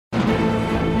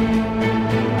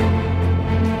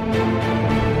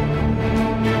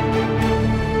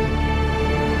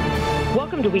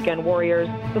Weekend Warriors,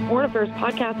 the Foreign Affairs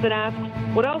podcast that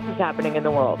asks, what else is happening in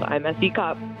the world? I'm S.E.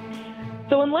 Cupp.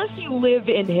 So unless you live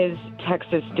in his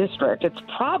Texas district, it's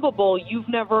probable you've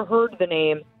never heard the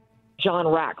name John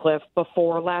Ratcliffe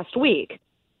before last week.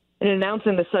 In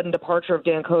announcing the sudden departure of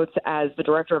Dan Coats as the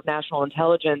Director of National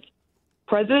Intelligence,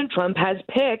 President Trump has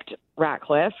picked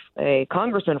Ratcliffe, a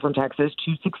congressman from Texas,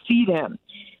 to succeed him.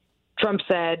 Trump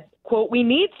said, quote, "We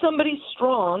need somebody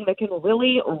strong that can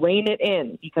really rein it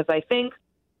in, because I think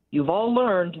you've all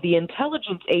learned the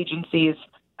intelligence agencies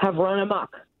have run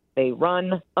amok. They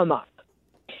run amok."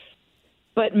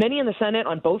 But many in the Senate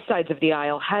on both sides of the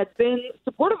aisle had been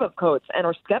supportive of Coats and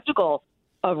are skeptical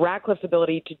of Ratcliffe's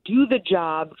ability to do the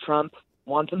job Trump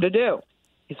wants him to do.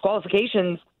 His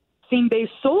qualifications seem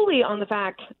based solely on the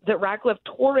fact that Ratcliffe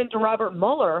tore into Robert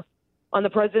Mueller on the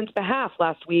president's behalf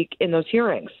last week in those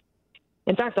hearings.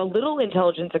 In fact, the little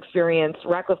intelligence experience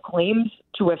Ratcliffe claims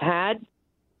to have had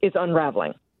is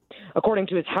unraveling. According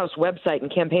to his House website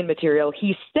and campaign material,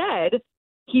 he said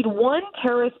he'd won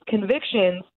terrorist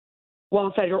convictions while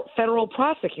a federal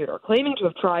prosecutor, claiming to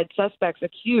have tried suspects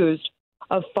accused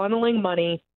of funneling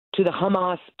money to the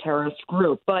Hamas terrorist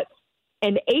group. But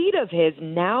an aide of his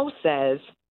now says,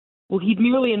 well, he'd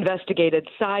merely investigated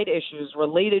side issues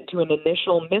related to an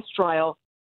initial mistrial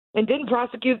and didn't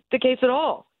prosecute the case at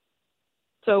all.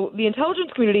 So the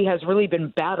intelligence community has really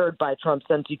been battered by Trump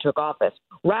since he took office.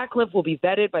 Ratcliffe will be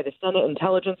vetted by the Senate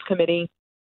Intelligence Committee.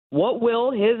 What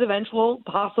will his eventual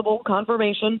possible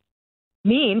confirmation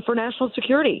mean for national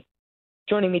security?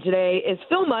 Joining me today is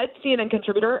Phil Mudd, CNN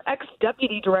contributor,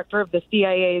 ex-deputy director of the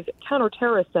CIA's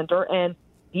Counterterrorist Center and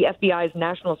the FBI's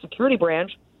National Security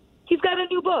Branch. He's got a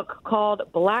new book called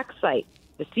Black Site,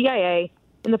 the CIA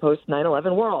in the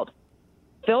post-9/11 world.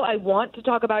 Phil, I want to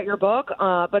talk about your book,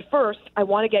 but first, I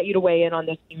want to get you to weigh in on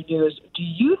this new news. Do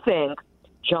you think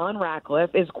John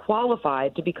Ratcliffe is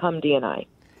qualified to become DNI?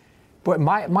 But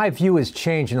my view has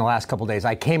changed in the last couple of days.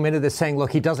 I came into this saying,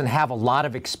 look, he doesn't have a lot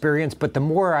of experience, but the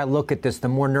more I look at this, the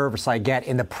more nervous I get.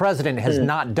 And the president has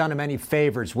not done him any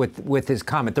favors with his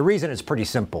comment. The reason is pretty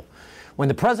simple. When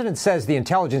the president says the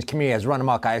intelligence community has run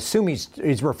amok, I assume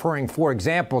he's referring, for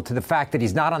example, to the fact that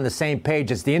he's not on the same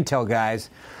page as the intel guys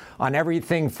on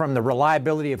everything from the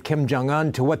reliability of Kim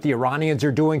Jong-un to what the Iranians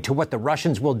are doing to what the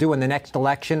Russians will do in the next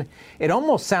election. It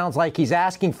almost sounds like he's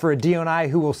asking for a DNI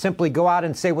who will simply go out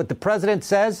and say what the president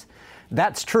says,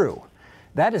 that's true.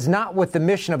 That is not what the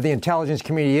mission of the intelligence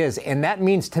community is. And that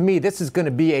means to me this is going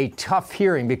to be a tough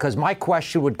hearing, because my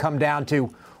question would come down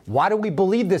to, why do we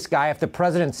believe this guy if the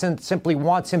president simply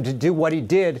wants him to do what he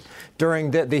did during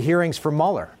the hearings for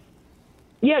Mueller?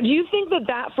 Yeah, do you think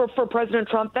that for President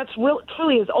Trump, that's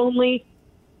truly his only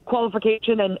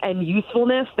qualification and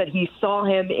usefulness, that he saw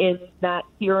him in that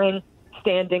hearing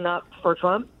standing up for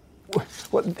Trump?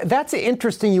 Well, that's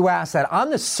interesting you ask that. On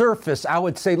the surface, I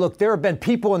would say, look, there have been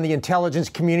people in the intelligence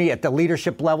community at the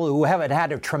leadership level who haven't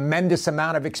had a tremendous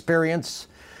amount of experience.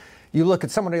 You look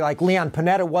at somebody like Leon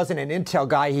Panetta, wasn't an intel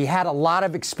guy. He had a lot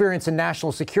of experience in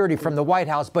national security from the White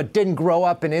House, but didn't grow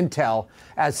up in intel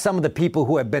as some of the people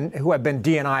who have been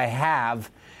DNI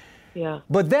have. Yeah.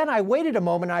 But then I waited a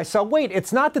moment and I saw, wait,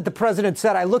 it's not that the president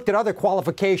said, I looked at other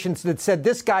qualifications that said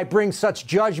this guy brings such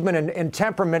judgment and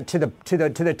temperament to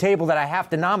the table that I have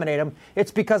to nominate him.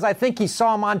 It's because I think he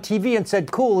saw him on TV and said,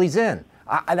 cool, he's in.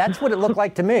 That's what it looked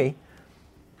like to me.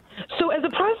 So as a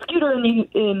prosecutor in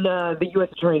the U.S.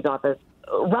 Attorney's Office,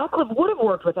 Ratcliffe would have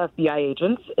worked with FBI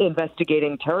agents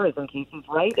investigating terrorism cases,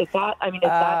 right? Is that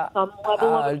some level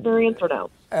of experience or no?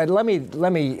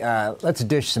 Let's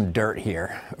dish some dirt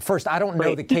here. First, I don't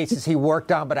know the cases he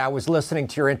worked on, but I was listening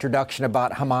to your introduction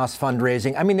about Hamas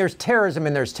fundraising. I mean, there's terrorism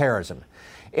and there's terrorism.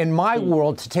 In my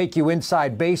world, to take you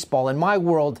inside baseball, in my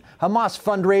world, Hamas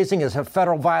fundraising is a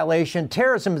federal violation.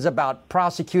 Terrorism is about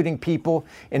prosecuting people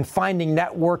and finding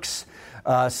networks,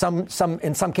 in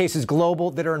some cases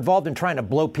global, that are involved in trying to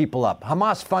blow people up.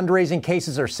 Hamas fundraising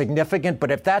cases are significant,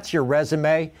 but if that's your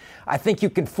resume, I think you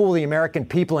can fool the American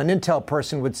people. An intel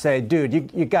person would say,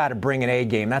 dude, you got to bring an A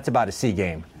game. That's about a C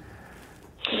game.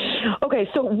 Okay,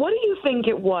 so what do you think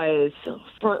it was,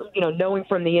 knowing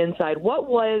from the inside, what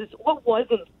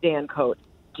wasn't Dan Coats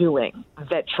doing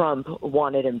that Trump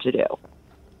wanted him to do?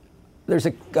 There's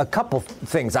a couple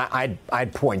things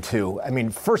I'd point to. I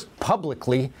mean, first,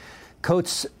 publicly,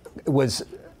 Coats was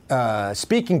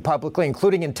speaking publicly,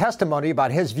 including in testimony,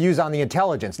 about his views on the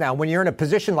intelligence. Now, when you're in a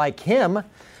position like him,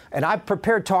 and I've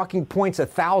prepared talking points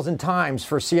 1,000 times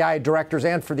for CIA directors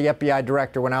and for the FBI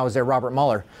director when I was there, Robert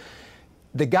Mueller,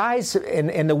 the guys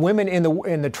and the women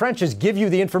in the trenches give you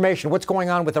the information, what's going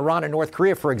on with Iran and North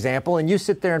Korea, for example, and you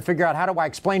sit there and figure out, how do I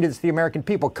explain this to the American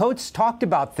people? Coats talked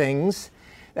about things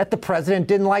that the president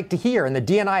didn't like to hear. And the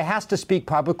DNI has to speak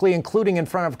publicly, including in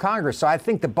front of Congress. So I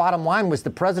think the bottom line was the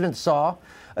president saw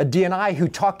a DNI who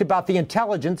talked about the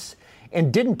intelligence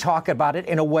and didn't talk about it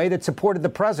in a way that supported the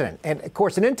president. And, of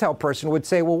course, an intel person would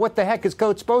say, well, what the heck is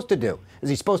Coates supposed to do? Is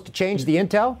he supposed to change the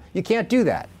intel? You can't do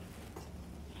that.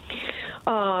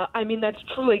 I mean, that's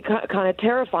truly kind of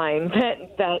terrifying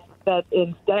that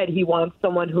instead he wants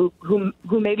someone who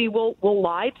maybe will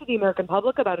lie to the American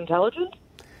public about intelligence.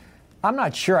 I'm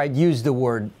not sure I'd use the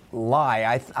word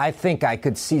lie. I think I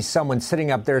could see someone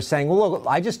sitting up there saying, well, look,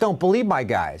 I just don't believe my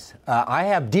guys. I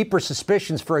have deeper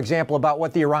suspicions, for example, about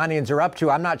what the Iranians are up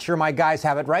to. I'm not sure my guys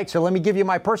have it right. So let me give you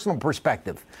my personal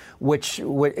perspective, which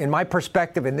in my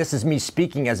perspective, and this is me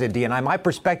speaking as a DNI, my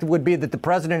perspective would be that the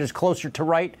president is closer to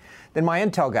right than my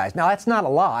intel guys. Now, that's not a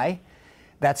lie.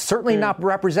 That's certainly not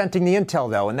representing the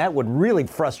intel, though, and that would really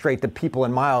frustrate the people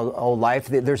in my old life.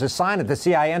 There's a sign at the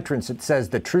CIA entrance that says,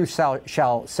 the truth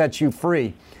shall set you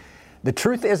free. The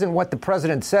truth isn't what the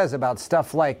president says about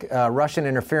stuff like Russian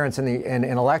interference in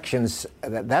elections.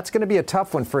 That's going to be a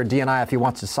tough one for a DNI if he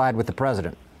wants to side with the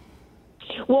president.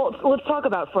 Well, let's talk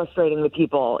about frustrating the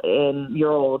people in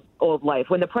your old life.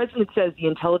 When the president says the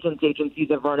intelligence agencies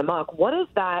have run amok, what does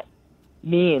that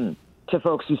mean to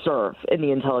folks who serve in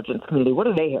the intelligence community? What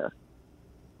do they hear?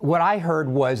 What I heard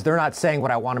was they're not saying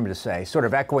what I want them to say, sort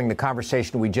of echoing the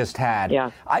conversation we just had.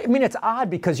 Yeah. I mean, it's odd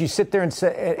because you sit there and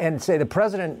say the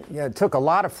president took a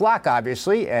lot of flack,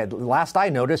 obviously, last I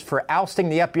noticed, for ousting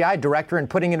the FBI director and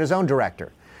putting in his own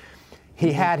director.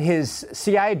 He had his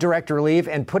CIA director leave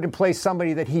and put in place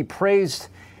somebody that he praised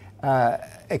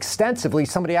extensively,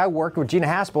 somebody I worked with, Gina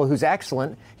Haspel, who's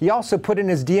excellent. He also put in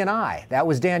his DNI. That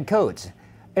was Dan Coates.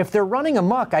 If they're running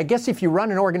amok, I guess if you run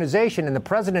an organization and the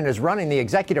president is running the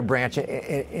executive branch,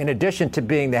 in addition to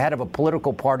being the head of a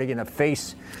political party and a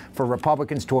face for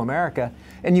Republicans to America,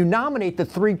 and you nominate the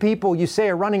three people you say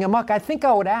are running amok, I think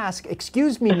I would ask,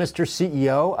 excuse me, Mr.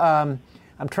 CEO,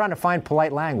 I'm trying to find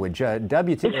polite language.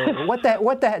 WTH?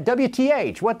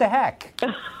 What the heck?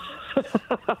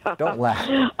 Don't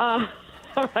laugh.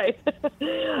 All right.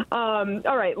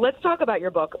 All right. Let's talk about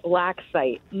your book, Black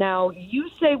Site. Now, you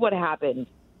say what happened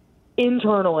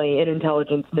internally in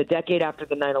intelligence in the decade after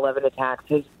the 9/11 attacks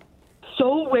has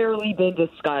so rarely been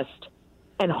discussed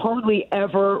and hardly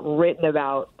ever written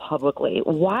about publicly.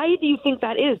 Why do you think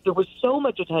that is? There was so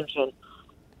much attention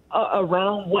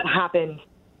around what happened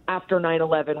after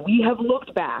 9/11. We have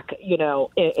looked back,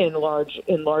 in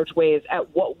large ways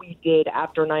at what we did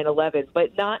after 9/11,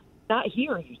 but not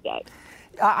here, you say.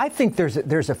 I think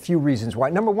there's a few reasons why.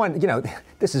 Number one,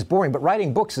 this is boring, but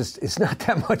writing books is not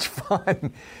that much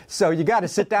fun. So you got to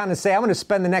sit down and say, I'm going to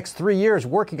spend the next 3 years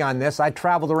working on this. I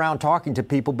traveled around talking to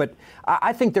people, but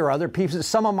I think there are other pieces.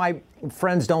 Some of my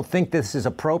friends don't think this is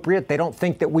appropriate. They don't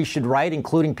think that we should write,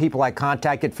 including people I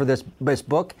contacted for this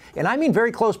book. And I mean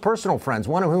very close personal friends,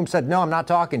 one of whom said, no, I'm not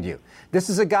talking to you. This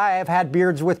is a guy I've had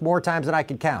beards with more times than I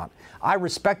can count. I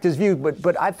respect his view,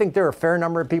 but I think there are a fair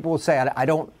number of people who say, I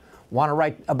don't want to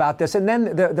write about this. And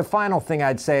then the final thing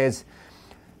I'd say is,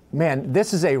 man,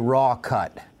 this is a raw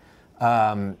cut.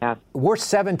 We're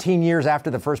 17 years after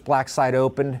the first black site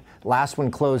opened. Last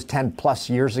one closed 10 plus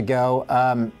years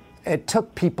ago. It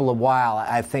took people a while,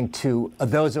 I think, to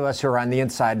those of us who are on the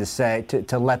inside to say,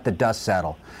 to let the dust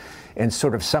settle and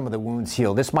sort of some of the wounds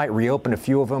heal. This might reopen a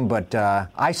few of them, but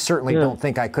I certainly don't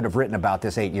think I could have written about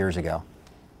this 8 years ago.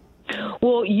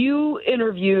 Well, you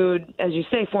interviewed, as you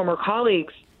say, former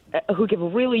colleagues who give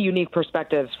really unique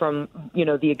perspectives from,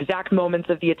 the exact moments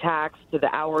of the attacks to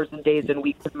the hours and days and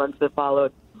weeks and months that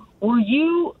followed. Were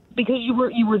you, because you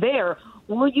were there,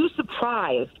 were you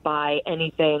surprised by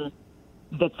anything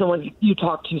that someone you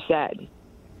talked to said?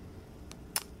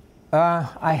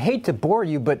 I hate to bore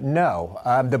you, but no.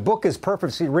 The book is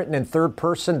purposely written in third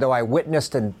person, though I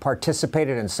witnessed and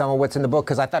participated in some of what's in the book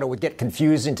because I thought it would get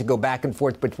confusing to go back and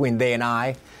forth between they and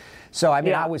I. So, I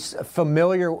mean, I was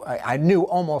familiar. I knew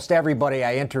almost everybody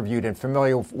I interviewed and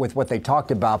familiar with what they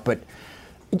talked about. But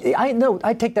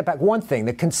I take that back. One thing,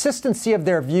 the consistency of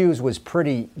their views was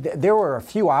pretty. There were a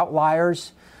few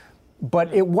outliers,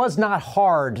 but it was not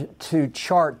hard to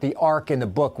chart the arc in the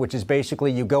book, which is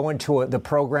basically you go into the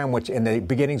program, which in the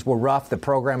beginnings were rough. The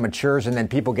program matures, and then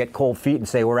people get cold feet and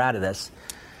say, we're out of this.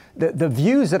 The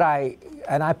views that I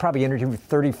probably interviewed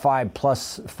 35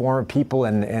 plus former people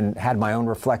and had my own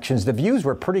reflections. The views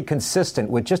were pretty consistent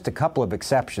with just a couple of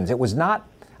exceptions. It was not,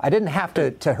 I didn't have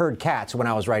to herd cats when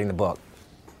I was writing the book.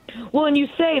 Well, and you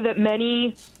say that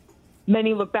many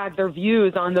look back their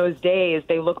views on those days.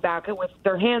 They look back with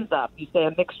their hands up. You say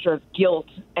a mixture of guilt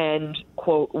and,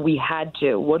 quote, we had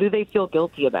to. What do they feel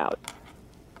guilty about?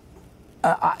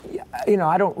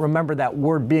 I don't remember that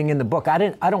word being in the book. I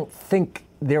don't think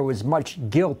there was much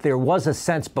guilt. There was a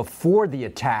sense before the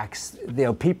attacks,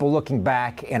 people looking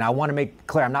back, and I want to make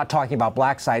clear, I'm not talking about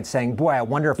black sides saying, boy, I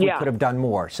wonder if we could have done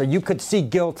more. So you could see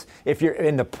guilt if you're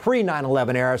in the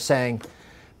pre-9/11 era saying,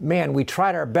 man, we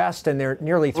tried our best and there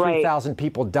nearly 3,000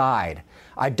 people died.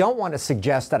 I don't want to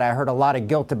suggest that I heard a lot of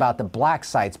guilt about the black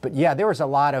sites, but there was a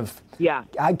lot of,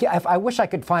 I wish I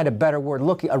could find a better word,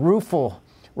 a rueful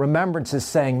remembrances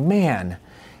saying, man,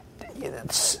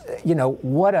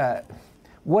 what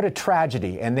a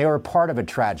tragedy, and they were part of a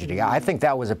tragedy. I think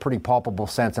that was a pretty palpable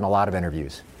sense in a lot of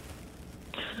interviews.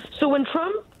 So when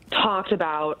Trump talked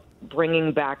about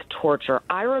bringing back torture,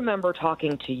 I remember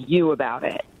talking to you about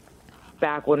it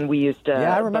back when we used to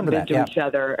bump into each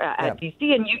other at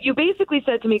D.C., and you basically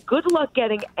said to me, good luck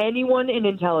getting anyone in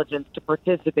intelligence to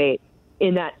participate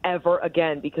in that ever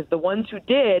again, because the ones who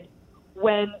did,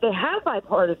 when they have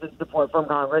bipartisan support from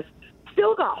Congress,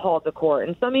 still got hauled to court,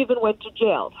 and some even went to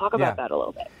jail. Talk about that a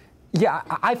little bit. Yeah,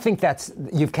 I think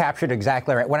you've captured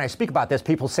exactly right. When I speak about this,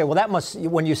 people say, well,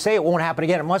 when you say it won't happen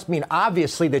again, it must mean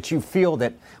obviously that you feel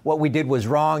that what we did was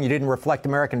wrong, you didn't reflect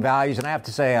American values. And I have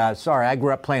to say, sorry, I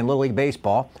grew up playing Little League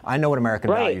baseball. I know what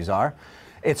American values are.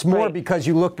 It's more because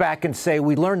you look back and say,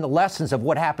 we learned the lessons of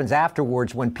what happens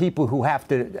afterwards when people who have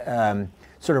to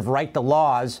sort of write the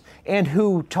laws and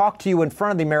who talk to you in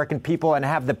front of the American people and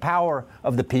have the power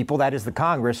of the people, that is the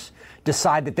Congress,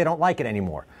 decide that they don't like it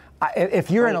anymore. If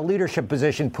you're in a leadership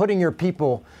position, putting your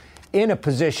people in a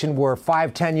position where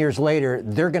 5-10 years later,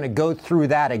 they're going to go through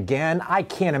that again, I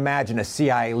can't imagine a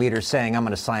CIA leader saying, I'm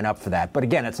going to sign up for that. But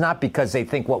again, it's not because they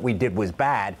think what we did was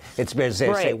bad. It's because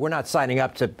they say, we're not signing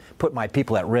up to put my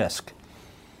people at risk.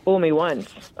 Fool me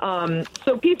once.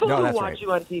 So people who watch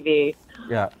you on TV,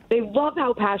 they love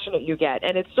how passionate you get.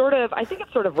 And it's I think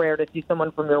it's sort of rare to see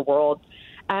someone from your world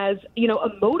as,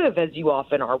 emotive as you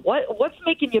often are. What's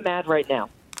making you mad right now?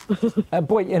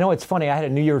 Boy, it's funny. I had a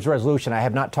New Year's resolution. I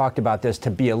have not talked about this,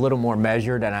 to be a little more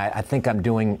measured, and I think I'm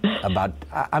doing about.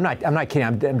 I'm not kidding.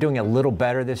 I'm doing a little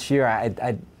better this year.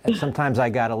 I sometimes I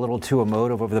got a little too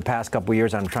emotive over the past couple of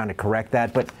years. I'm trying to correct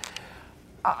that, but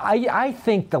I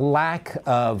think the lack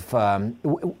of.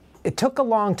 It took a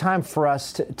long time for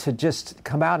us to just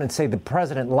come out and say the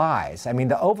president lies. I mean,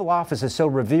 the Oval Office is so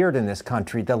revered in this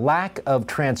country. The lack of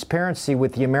transparency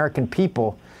with the American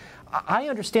people. I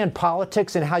understand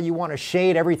politics and how you want to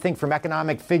shade everything from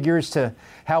economic figures to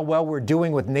how well we're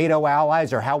doing with NATO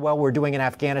allies or how well we're doing in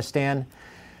Afghanistan.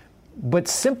 But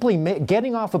simply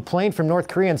getting off a plane from North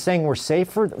Korea and saying we're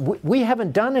safer, we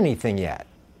haven't done anything yet.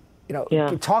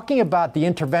 Talking about the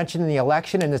intervention in the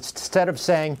election, and instead of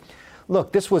saying,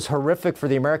 look, this was horrific for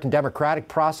the American democratic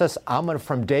process, I'm going to,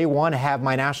 from day one, have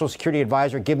my national security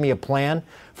advisor give me a plan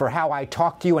for how I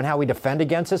talk to you and how we defend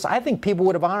against this. I think people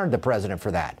would have honored the president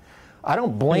for that. I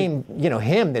don't blame,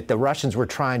 him that the Russians were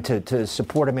trying to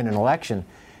support him in an election.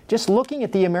 Just looking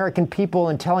at the American people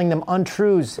and telling them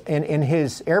untruths in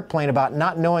his airplane about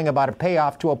not knowing about a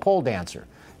payoff to a pole dancer.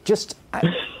 What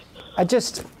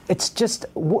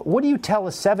do you tell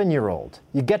a 7-year-old?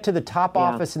 You get to the top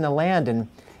office in the land and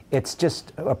it's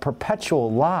just a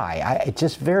perpetual lie.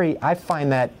 I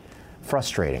find that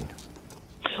frustrating.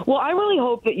 Well, I really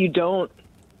hope that you don't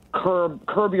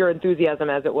curb your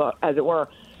enthusiasm, as it were.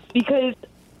 Because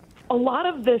a lot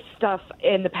of this stuff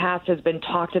in the past has been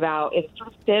talked about in sort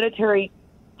of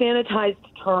sanitized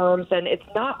terms, and it's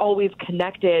not always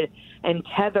connected and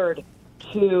tethered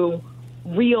to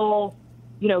real,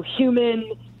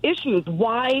 human issues.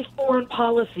 Why foreign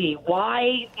policy?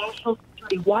 Why national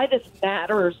security? Why this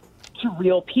matters to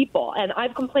real people? And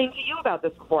I've complained to you about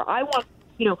this before. I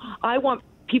want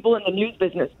people in the news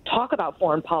business to talk about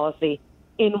foreign policy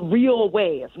in real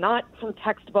ways, not from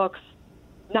textbooks,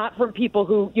 not from people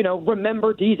who,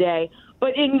 remember D-Day,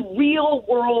 but in real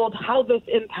world, how this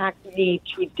impacts me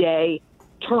today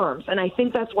terms. And I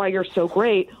think that's why you're so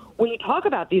great when you talk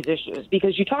about these issues,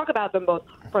 because you talk about them both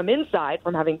from inside,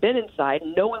 from having been inside,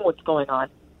 knowing what's going on,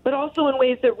 but also in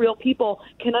ways that real people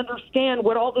can understand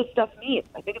what all this stuff means.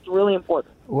 I think it's really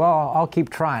important. Well, I'll keep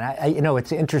trying.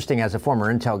 It's interesting, as a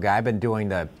former intel guy, I've been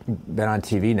on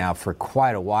TV now for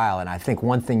quite a while, and I think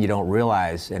one thing you don't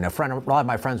realize, and a lot of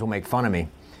my friends will make fun of me,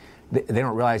 they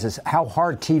don't realize is how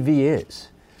hard TV is.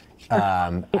 I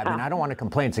mean, I don't want to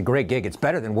complain. It's a great gig. It's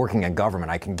better than working in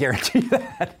government. I can guarantee you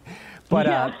that.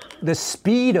 But the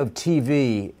speed of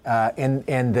TV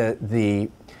and the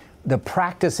the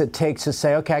practice it takes to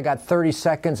say, okay, I got 30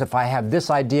 seconds. If I have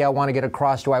this idea I want to get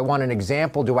across, do I want an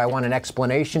example? Do I want an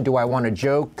explanation? Do I want a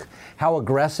joke? How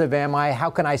aggressive am I?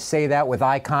 How can I say that with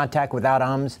eye contact, without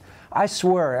ums? I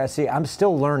swear, Essie, I'm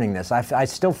still learning this. I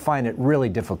still find it really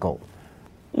difficult.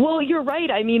 Well, you're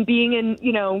right. I mean, being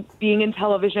in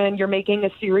television, you're making a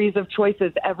series of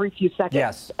choices every few seconds.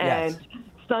 Yes. And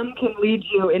some can lead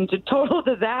you into total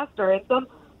disaster, and some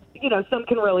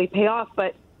can really pay off.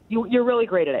 But you're really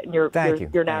great at it, and you're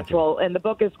natural. And the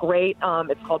book is great.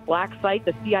 It's called Black Site: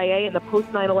 The CIA in the Post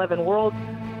 9/11 World.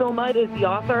 Phil Mudd is the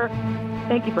author.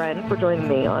 Thank you, Bren, for joining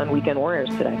me on Weekend Warriors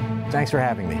today. Thanks for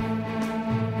having me.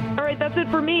 All right, that's it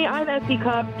for me. I'm Essie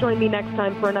Cupp. Join me next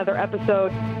time for another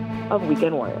episode of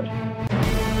Weekend Warriors.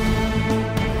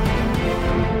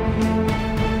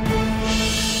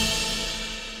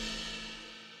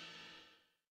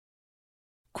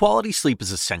 Quality sleep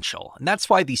is essential, and that's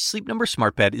why the Sleep Number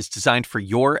Smart Bed is designed for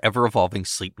your ever-evolving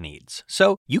sleep needs.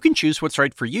 So you can choose what's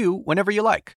right for you whenever you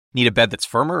like. Need a bed that's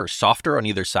firmer or softer on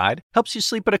either side? Helps you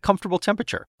sleep at a comfortable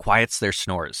temperature. Quiets their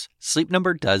snores. Sleep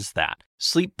Number does that.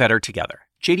 Sleep better together.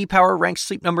 J.D. Power ranks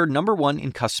Sleep Number #1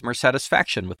 in customer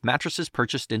satisfaction with mattresses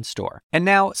purchased in-store. And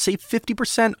now, save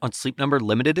 50% on Sleep Number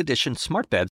limited edition smart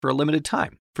beds for a limited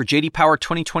time. For J.D. Power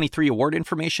 2023 award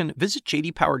information, visit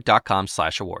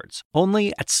jdpower.com/awards.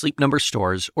 Only at Sleep Number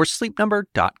stores or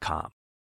sleepnumber.com.